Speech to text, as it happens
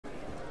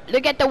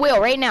Look at the wheel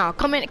right now.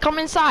 Come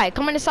inside.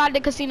 Come inside the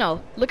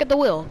casino. Look at the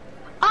wheel.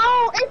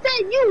 Oh, it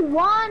said you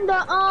won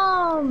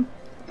the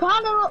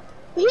product.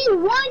 He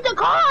won the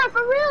car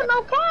for real,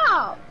 no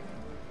cap.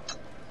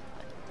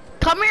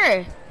 Come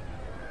here.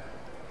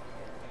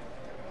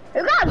 Who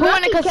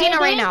in the casino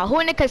right now? Who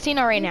in the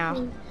casino right now?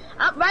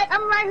 I'm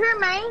right here,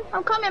 man.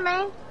 I'm coming,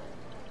 man.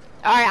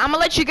 Alright, I'm gonna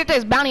let you get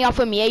this bounty off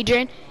of me,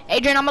 Adrian.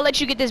 Adrian, I'm gonna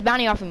let you get this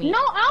bounty off of me. No,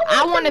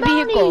 I want the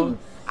vehicle.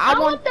 I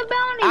want the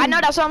bounty. I know,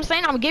 that's what I'm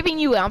saying. I'm giving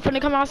you it. I'm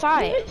finna come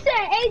outside. You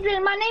said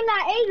Adrian. My name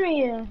not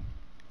Adrian.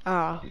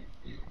 Oh.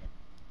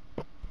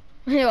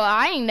 Well,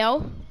 I ain't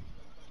know.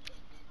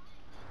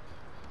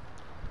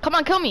 Come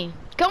on, kill me.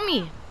 Kill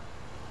me.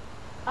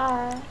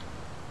 Hold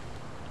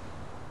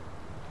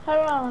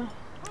on.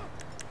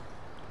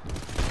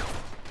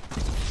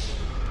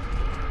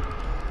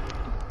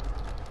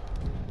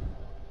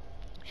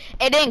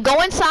 And then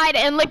go inside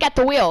and look at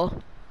the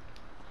wheel.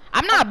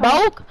 I'm not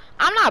broke.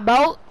 I'm not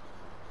broke.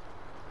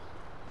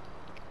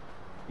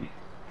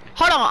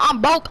 Hold on,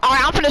 I'm broke.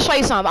 Alright, I'm finna show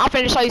you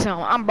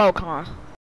something. I'm broke, huh?